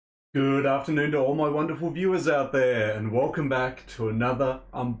Good afternoon to all my wonderful viewers out there, and welcome back to another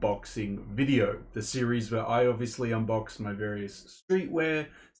unboxing video. The series where I obviously unbox my various streetwear,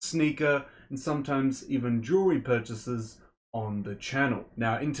 sneaker, and sometimes even jewelry purchases on the channel.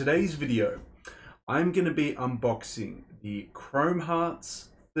 Now in today's video, I'm going to be unboxing the Chrome Hearts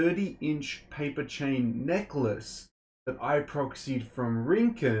 30-inch paper chain necklace that I proxied from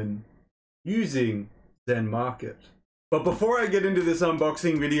Rinkan using Zen Market. But before I get into this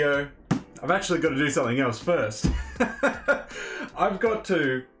unboxing video, I've actually got to do something else first. I've got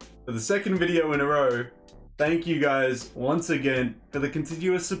to, for the second video in a row, thank you guys once again for the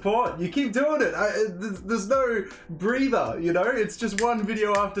continuous support. You keep doing it. There's no breather, you know? It's just one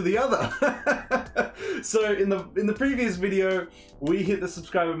video after the other. So in the previous video, we hit the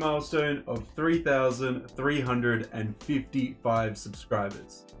subscriber milestone of 3,355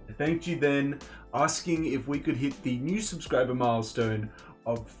 subscribers. I thanked you then, asking if we could hit the new subscriber milestone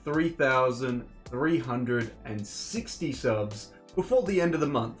of 3,360 subs before the end of the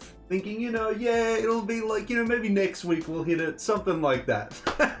month. Thinking, you know, yeah, it'll be like, you know, maybe next week we'll hit it, something like that.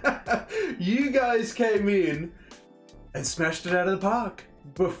 You guys came in and smashed it out of the park.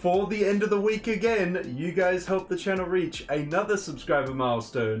 Before the end of the week again, you guys helped the channel reach another subscriber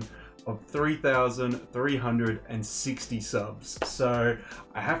milestone of 3,360 subs. So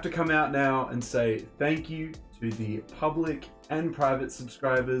I have to come out now and say thank you to the public and private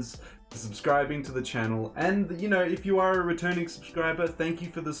subscribers for subscribing to the channel. And, you know, if you are a returning subscriber, thank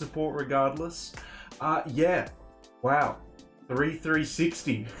you for the support regardless. Yeah, wow,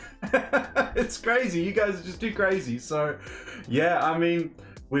 3,360. It's crazy. You guys are just too crazy. So yeah, I mean,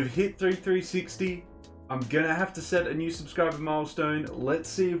 we've hit 3,360. I'm gonna have to set a new subscriber milestone. Let's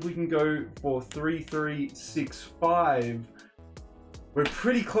see if we can go for 3,365. We're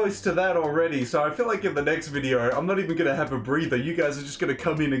pretty close to that already, so I feel like in the next video, I'm not even gonna have a breather. You guys are just gonna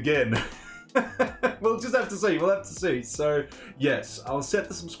come in again. We'll just have to see, we'll have to see. So yes, I'll set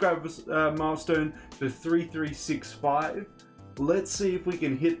the subscriber milestone to 3,365. Let's see if we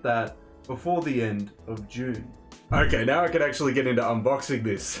can hit that before the end of June. Okay, now I can actually get into unboxing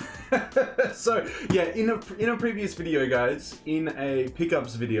this. So yeah, in a previous video, guys, in a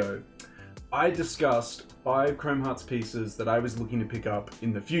pickups video, I discussed 5 Chrome Hearts pieces that I was looking to pick up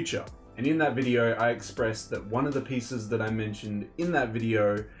in the future. And in that video, I expressed that one of the pieces that I mentioned in that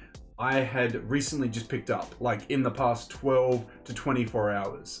video, I had recently just picked up, like in the past 12 to 24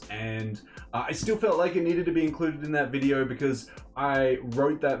 hours. And I still felt like it needed to be included in that video because I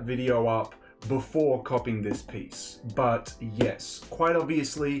wrote that video up before copying this piece. But yes, quite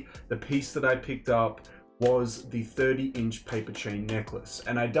obviously the piece that I picked up was the 30-inch paper chain necklace,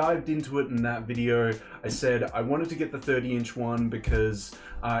 and I dived into it in that video. I said I wanted to get the 30-inch one because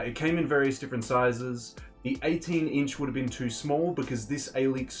it came in various different sizes. The 18-inch would have been too small because this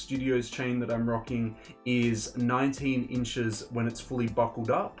Alix Studios chain that I'm rocking is 19 inches when it's fully buckled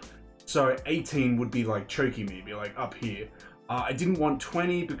up, so 18 would be like choking me, be like up here. I didn't want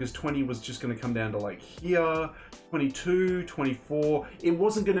 20 because 20 was just going to come down to like here, 22, 24. It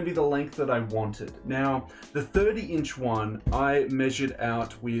wasn't going to be the length that I wanted. Now, the 30-inch one, I measured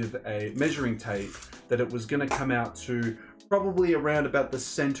out with a measuring tape that it was going to come out to probably around about the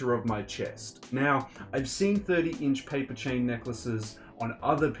center of my chest. Now, I've seen 30-inch paper chain necklaces on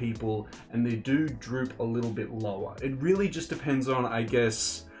other people and they do droop a little bit lower. It really just depends on, I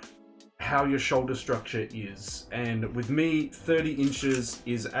guess, how your shoulder structure is. And with me, 30 inches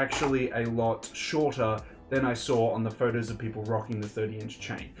is actually a lot shorter than I saw on the photos of people rocking the 30-inch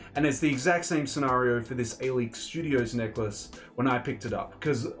chain. And it's the exact same scenario for this Alix Studios necklace when I picked it up,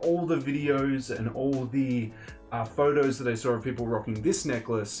 because all the videos and all the photos that I saw of people rocking this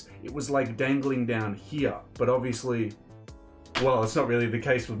necklace, it was like dangling down here. But obviously, well, it's not really the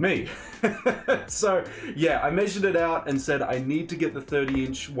case with me. So yeah, I measured it out and said I need to get the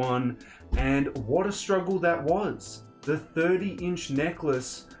 30-inch one, and what a struggle that was. The 30-inch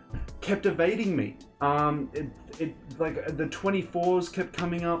necklace kept evading me. Like the 24s kept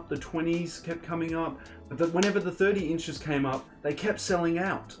coming up, the 20s kept coming up, but whenever the 30 inches came up, they kept selling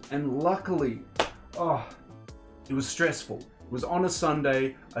out. And luckily, oh, it was stressful. It was on a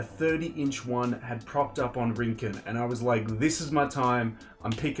Sunday, a 30-inch one had propped up on Rinkan, and I was like, this is my time,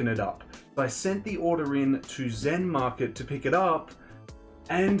 I'm picking it up. So I sent the order in to Zen Market to pick it up,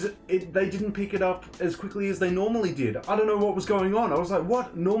 and they didn't pick it up as quickly as they normally did. I don't know what was going on. I was like,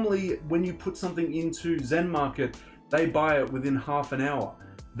 what? Normally, when you put something into Zen Market, they buy it within half an hour.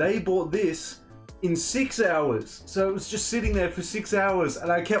 They bought this in 6 hours. So it was just sitting there for 6 hours,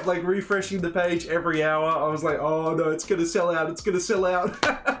 and I kept like refreshing the page every hour. I was like, oh no, it's gonna sell out, it's gonna sell out.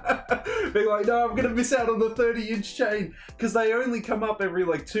 Being like, no, I'm gonna miss out on the 30-inch chain, because they only come up every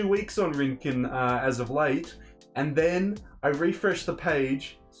like 2 weeks on Rinkan as of late. And then I refreshed the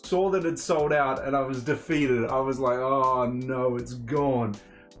page, saw that it sold out, and I was defeated. I was like, oh no, it's gone.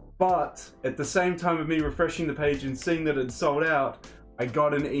 But at the same time of me refreshing the page and seeing that it sold out, I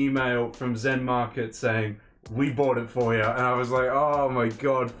got an email from Zen Market saying, we bought it for you. And I was like, oh my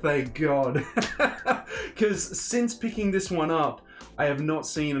god, thank god. Because since picking this one up, I have not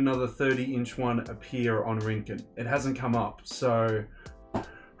seen another 30-inch one appear on Rinkan. It hasn't come up, so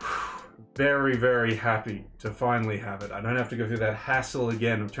very, very happy to finally have it. I don't have to go through that hassle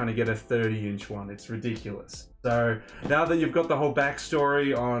again of trying to get a 30-inch one. It's ridiculous. So now that you've got the whole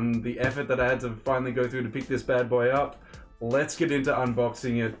backstory on the effort that I had to finally go through to pick this bad boy up, let's get into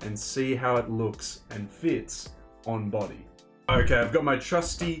unboxing it and see how it looks and fits on body. Okay, I've got my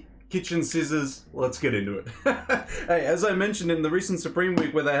trusty kitchen scissors. Let's get into it. Hey, as I mentioned in the recent Supreme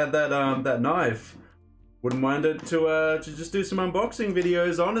week where they had that that knife, wouldn't mind it to just do some unboxing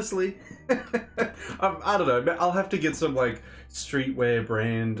videos, honestly. I don't know, I'll have to get some like streetwear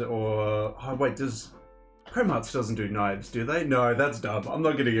brand or... Oh wait, Chrome Hearts doesn't do knives, do they? No, that's dumb. I'm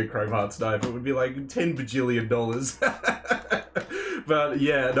not getting a Chrome Hearts knife. It would be like $10 bajillion. But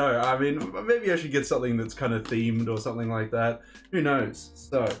yeah, no, I mean, maybe I should get something that's kind of themed or something like that. Who knows?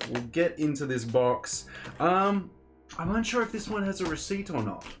 So, we'll get into this box. I'm unsure if this one has a receipt or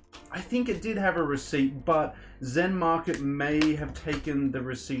not. I think it did have a receipt, but Zen Market may have taken the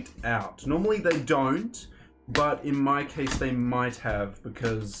receipt out. Normally they don't, but in my case they might have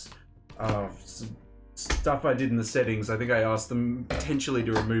because of stuff I did in the settings. I think I asked them potentially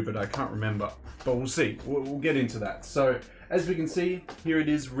to remove it. I can't remember, but we'll see. We'll get into that. So as we can see, here it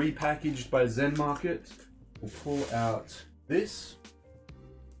is repackaged by Zen Market. We'll pull out this,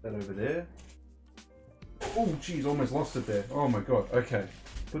 that over there. Oh geez, almost lost it there. Oh my god. Okay,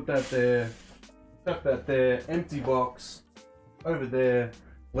 put that there, stuff that there, empty box over there.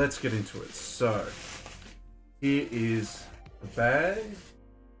 Let's get into it. So here is the bag.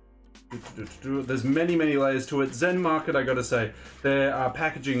 There's many layers to it. Zen Market, I gotta say, their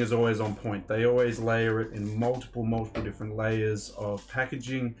packaging is always on point. They always layer it in multiple different layers of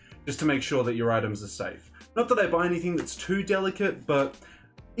packaging just to make sure that your items are safe. Not that I buy anything that's too delicate, but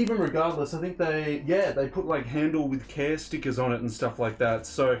even regardless, I think they put like handle with care stickers on it and stuff like that.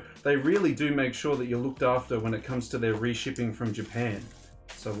 So they really do make sure that you're looked after when it comes to their reshipping from Japan.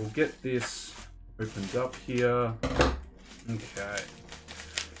 So we'll get this opened up here. Okay.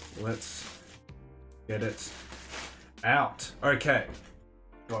 Let's get it out. Okay,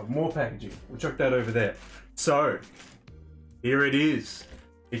 got more packaging. We'll chuck that over there. So, here it is.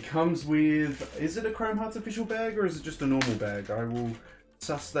 It comes with, is it a Chrome Hearts official bag or is it just a normal bag? I will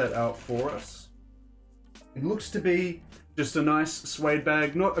suss that out for us. It looks to be just a nice suede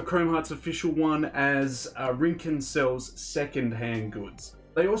bag, not a Chrome Hearts official one, as Rinkan sells second-hand goods.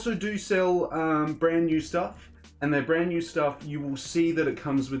 They also do sell brand new stuff. And their brand new stuff, you will see that it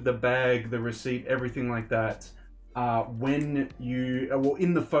comes with the bag, the receipt, everything like that, when you, well,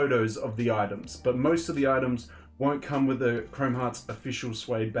 in the photos of the items. But most of the items won't come with a Chrome Hearts official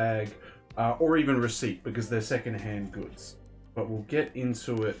suede bag, or even receipt, because they're second-hand goods. But we'll get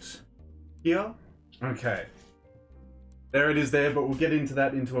into it here. Okay. There it is there, but we'll get into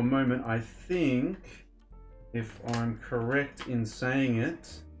that into a moment. I think, if I'm correct in saying it,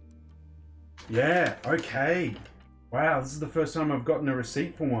 yeah, okay. Wow, this is the first time I've gotten a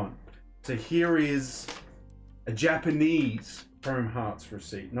receipt for one. So here is a Japanese Chrome Hearts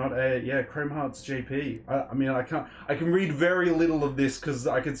receipt, not a, yeah, Chrome Hearts JP. I mean, I can read very little of this because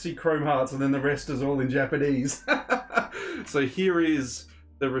I can see Chrome Hearts and then the rest is all in Japanese. So here is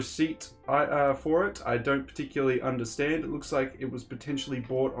the receipt for it. I don't particularly understand. It looks like it was potentially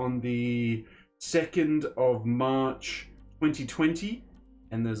bought on the 2nd of March 2020.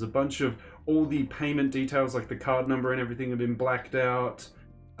 And there's a bunch of, all the payment details like the card number and everything have been blacked out.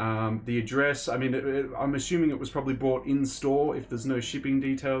 The address, I mean, I'm assuming it was probably bought in store if there's no shipping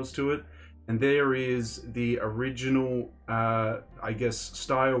details to it. And there is the original, I guess,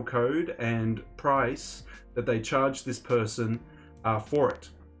 style code and price that they charged this person for it.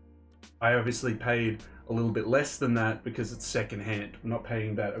 I obviously paid a little bit less than that because it's secondhand. I'm not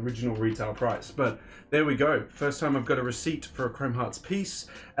paying that original retail price, but there we go. First time I've got a receipt for a Chrome Hearts piece,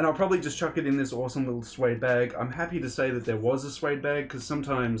 and I'll probably just chuck it in this awesome little suede bag. I'm happy to say that there was a suede bag because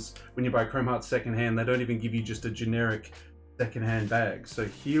sometimes when you buy Chrome Hearts secondhand, they don't even give you just a generic secondhand bag. So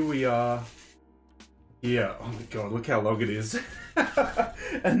here we are. Yeah, oh my god, look how long it is.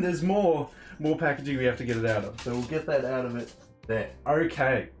 And there's more packaging we have to get it out of. So we'll get that out of it there.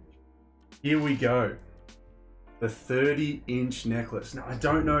 Okay, here we go. the 30-inch necklace. Now, I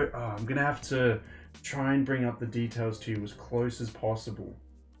don't know, I'm gonna have to try and bring up the details to you as close as possible,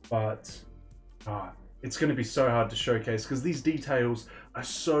 but it's gonna be so hard to showcase because these details are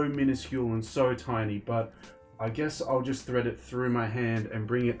so minuscule and so tiny, but I guess I'll just thread it through my hand and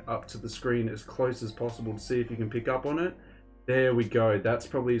bring it up to the screen as close as possible to see if you can pick up on it. There we go. That's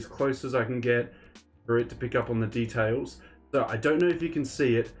probably as close as I can get for it to pick up on the details. So I don't know if you can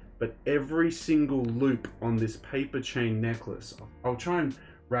see it, but every single loop on this paper chain necklace, I'll try and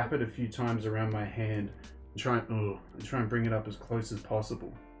wrap it a few times around my hand and try and bring it up as close as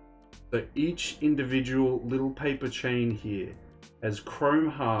possible. So each individual little paper chain here has chrome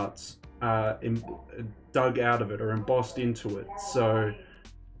hearts dug out of it or embossed into it. So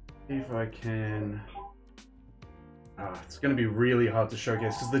if I can, it's going to be really hard to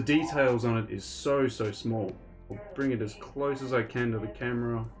showcase because the details on it is so small. I'll bring it as close as I can to the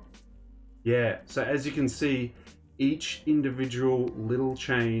camera. Yeah, so as you can see, each individual little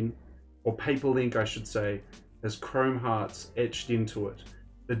chain, or paper link I should say, has chrome hearts etched into it.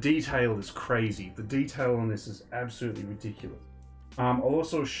 The detail is crazy. The detail on this is absolutely ridiculous. I'll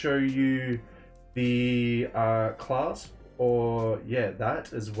also show you the clasp, or yeah,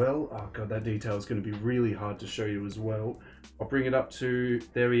 that as well. Oh god, that detail is going to be really hard to show you as well. I'll bring it up to,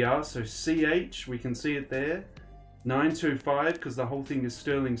 there we are. So CH, we can see it there. 925, because the whole thing is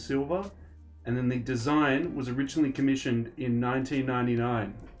sterling silver. And then the design was originally commissioned in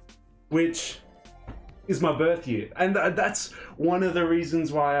 1999, which is my birth year. And that's one of the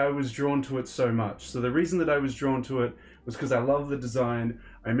reasons why I was drawn to it so much. So the reason that I was drawn to it was because I love the design.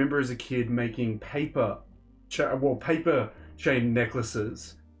 I remember as a kid making paper chain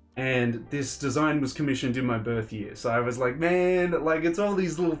necklaces, and this design was commissioned in my birth year. So I was like, man, like it's all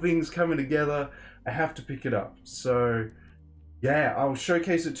these little things coming together. I have to pick it up. So yeah, I'll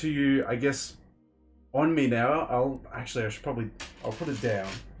showcase it to you, I guess, on me now. I'll put it down,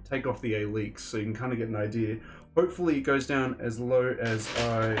 take off the A-leaks so you can kind of get an idea. Hopefully it goes down as low as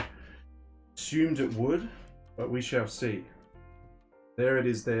I assumed it would, but we shall see. There it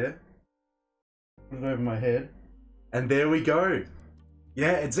is there. Put it over my head. And there we go.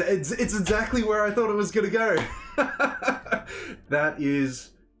 Yeah, it's exactly where I thought it was gonna go. That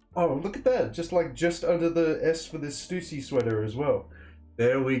is, oh, look at that. Just under the S for this Stussy sweater as well.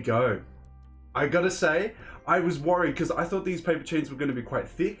 There we go. I gotta say, I was worried because I thought these paper chains were gonna be quite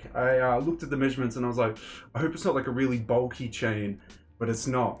thick. I looked at the measurements and I was like, I hope it's not like a really bulky chain, but it's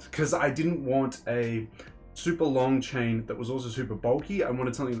not. Because I didn't want a super long chain that was also super bulky. I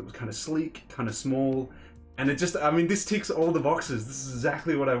wanted something that was kind of sleek, kind of small. And it just, I mean, this ticks all the boxes. This is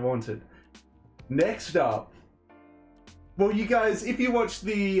exactly what I wanted. Next up, well, you guys, if you watched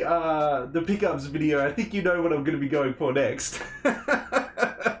the pickups video, I think you know what I'm going to be going for next.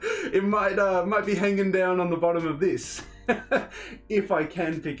 It might be hanging down on the bottom of this, if I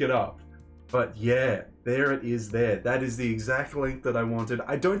can pick it up. But yeah, there it is there. That is the exact length that I wanted.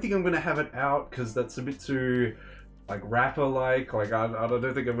 I don't think I'm going to have it out because that's a bit too like rapper-like. Like I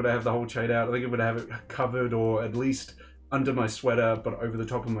don't think I'm going to have the whole chain out. I think I'm going to have it covered, or at least under my sweater, but over the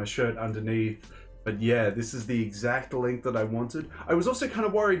top of my shirt underneath. But yeah, this is the exact length that I wanted. I was also kind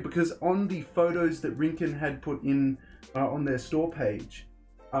of worried because on the photos that Rinkan had put in on their store page,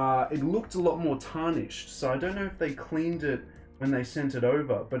 it looked a lot more tarnished. So I don't know if they cleaned it when they sent it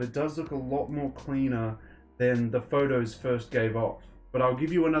over, but it does look a lot more cleaner than the photos first gave off. But I'll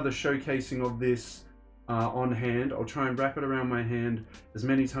give you another showcasing of this on hand. I'll try and wrap it around my hand as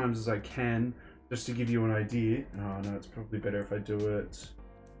many times as I can, just to give you an idea. Oh no, it's probably better if I do it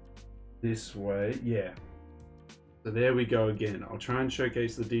this way. Yeah. So there we go again. I'll try and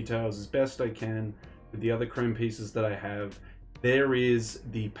showcase the details as best I can with the other chrome pieces that I have. There is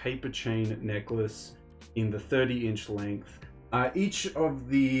the paper chain necklace in the 30-inch length. Each of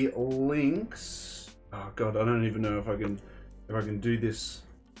the links, oh god, I don't even know if I can do this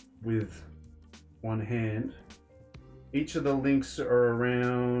with one hand. Each of the links are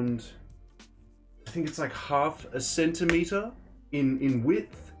around, I think it's like half a centimeter in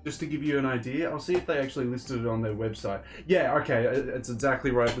width, just to give you an idea. I'll see if they actually listed it on their website. Yeah, okay, it's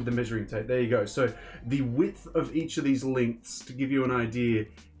exactly right with the measuring tape. There you go. So the width of each of these links, to give you an idea,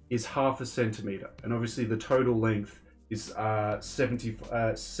 is half a centimeter. And obviously the total length is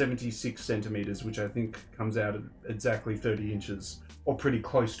 76 centimeters, which I think comes out at exactly 30 inches, or pretty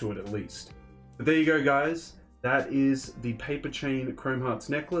close to it at least. But there you go, guys. That is the paper chain chrome hearts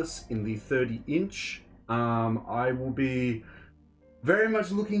necklace in the 30-inch. I will be very much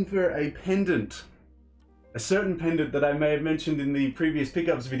looking for a pendant, a certain pendant that I may have mentioned in the previous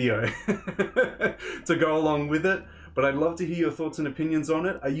pickups video to go along with it. but I'd love to hear your thoughts and opinions on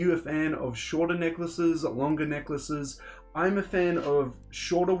it. Are you a fan of shorter necklaces, longer necklaces? I'm a fan of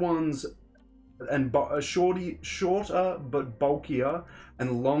shorter ones and shorter but bulkier,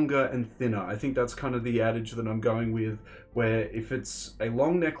 and longer and thinner. I think that's kind of the adage that I'm going with, where if it's a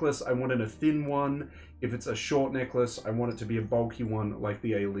long necklace, I want it a thin one. If it's a short necklace, I want it to be a bulky one like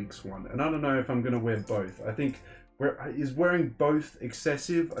the A-Leaks one. And I don't know if I'm going to wear both. I think, is wearing both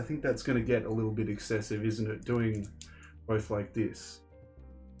excessive? I think that's going to get a little bit excessive, isn't it? Doing both like this.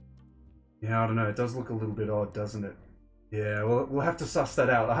 Yeah, I don't know. It does look a little bit odd, doesn't it? Yeah, well, we'll have to suss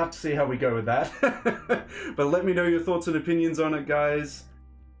that out. I'll have to see how we go with that. But let me know your thoughts and opinions on it, guys,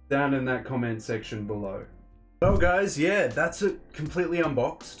 down in that comment section below. Well, guys, yeah, that's it completely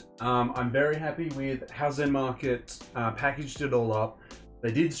unboxed. I'm very happy with how Zen Market packaged it all up.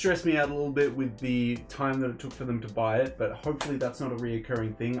 They did stress me out a little bit with the time that it took for them to buy it, but hopefully that's not a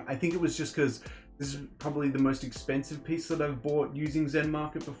reoccurring thing. I think it was just because this is probably the most expensive piece that I've bought using Zen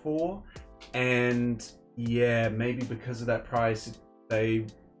Market before, and yeah, maybe because of that price, they,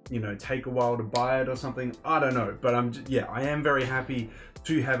 you know, take a while to buy it or something. I don't know, but I am very happy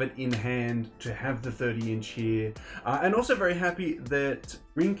to have it in hand, to have the 30-inch here, and also very happy that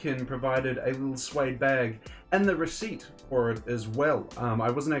Rinkan provided a little suede bag and the receipt for it as well. I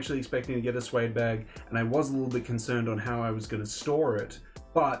wasn't actually expecting to get a suede bag, and I was a little bit concerned on how I was going to store it,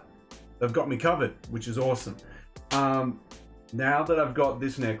 but they've got me covered, which is awesome. Now that I've got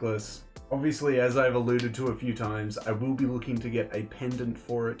this necklace, obviously, as I've alluded to a few times, I will be looking to get a pendant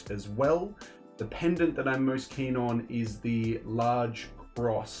for it as well. The pendant that I'm most keen on is the large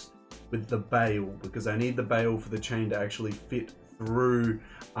cross with the bail, because I need the bail for the chain to actually fit through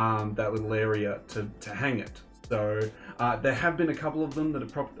that little area to hang it. So there have been a couple of them that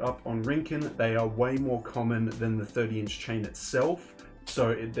have popped up on Rinkan. They are way more common than the 30-inch chain itself,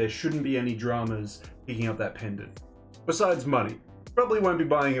 so there shouldn't be any dramas picking up that pendant. Besides money. Probably won't be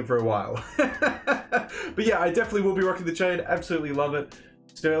buying it for a while. But yeah, I definitely will be rocking the chain. Absolutely love it.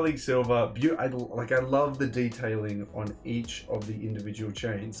 Sterling silver. I love the detailing on each of the individual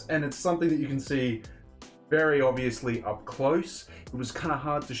chains. And it's something that you can see very obviously up close. It was kind of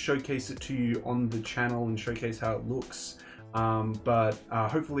hard to showcase it to you on the channel and showcase how it looks. But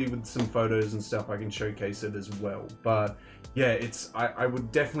hopefully with some photos and stuff I can showcase it as well. But yeah, I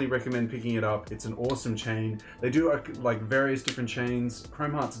would definitely recommend picking it up. It's an awesome chain. They do like various different chains.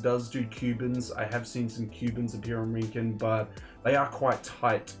 Chrome Hearts does do Cubans. I have seen some Cubans appear on Rinkan, but they are quite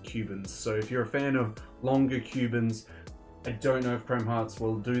tight Cubans. So if you're a fan of longer Cubans, I don't know if Chrome Hearts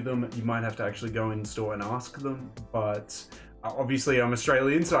will do them. You might have to actually go in store and ask them, but obviously I'm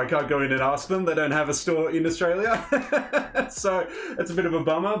Australian, so I can't go in and ask them. They don't have a store in Australia. So it's a bit of a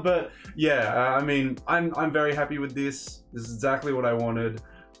bummer, but yeah, I mean, I'm very happy with this. This is exactly what I wanted.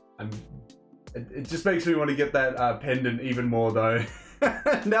 It just makes me want to get that pendant even more though.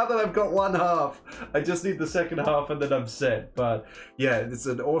 Now that I've got one half, I just need the second half and then I'm set. But yeah, it's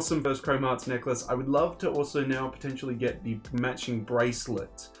an awesome first Chrome Hearts necklace. I would love to also now potentially get the matching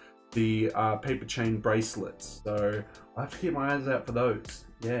bracelet, the paper chain bracelets. So I'll have to keep my eyes out for those.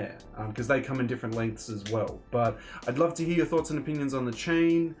 Yeah, because they come in different lengths as well. But I'd love to hear your thoughts and opinions on the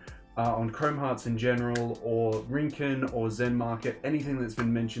chain, on Chrome Hearts in general, or Rinkan or Zen Market, anything that's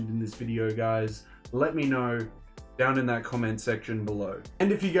been mentioned in this video, guys. Let me know down in that comment section below.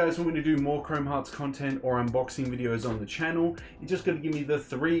 And if you guys want me to do more Chrome Hearts content or unboxing videos on the channel, you just got to give me the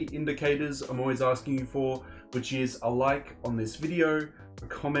 3 indicators I'm always asking you for, which is a like on this video, a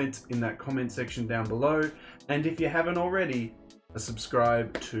comment in that comment section down below, and if you haven't already, a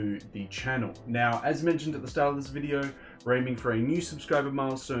subscribe to the channel. Now, as mentioned at the start of this video, we're aiming for a new subscriber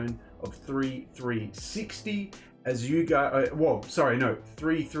milestone of 3360. As you guys, well, sorry, no,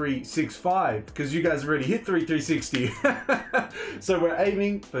 3365, because you guys already hit 3360. So we're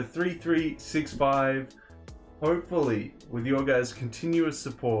aiming for 3365. Hopefully, with your guys' continuous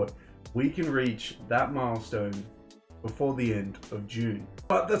support, we can reach that milestone before the end of June.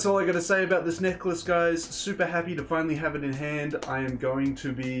 But that's all I gotta say about this necklace, guys. Super happy to finally have it in hand. I am going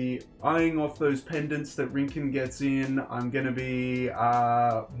to be eyeing off those pendants that Rinkan gets in. I'm gonna be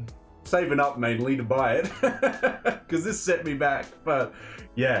saving up mainly to buy it because this set me back. But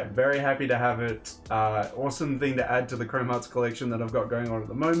yeah, very happy to have it. Awesome thing to add to the Chrome Hearts collection that I've got going on at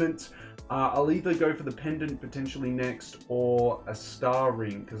the moment. I'll either go for the pendant potentially next or a star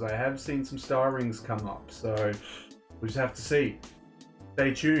ring, because I have seen some star rings come up, so we'll just have to see.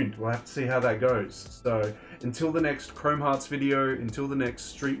 Stay tuned, we'll have to see how that goes. So until the next Chrome Hearts video, until the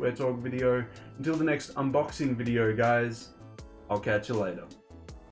next Streetwear Talk video, until the next unboxing video, guys, I'll catch you later.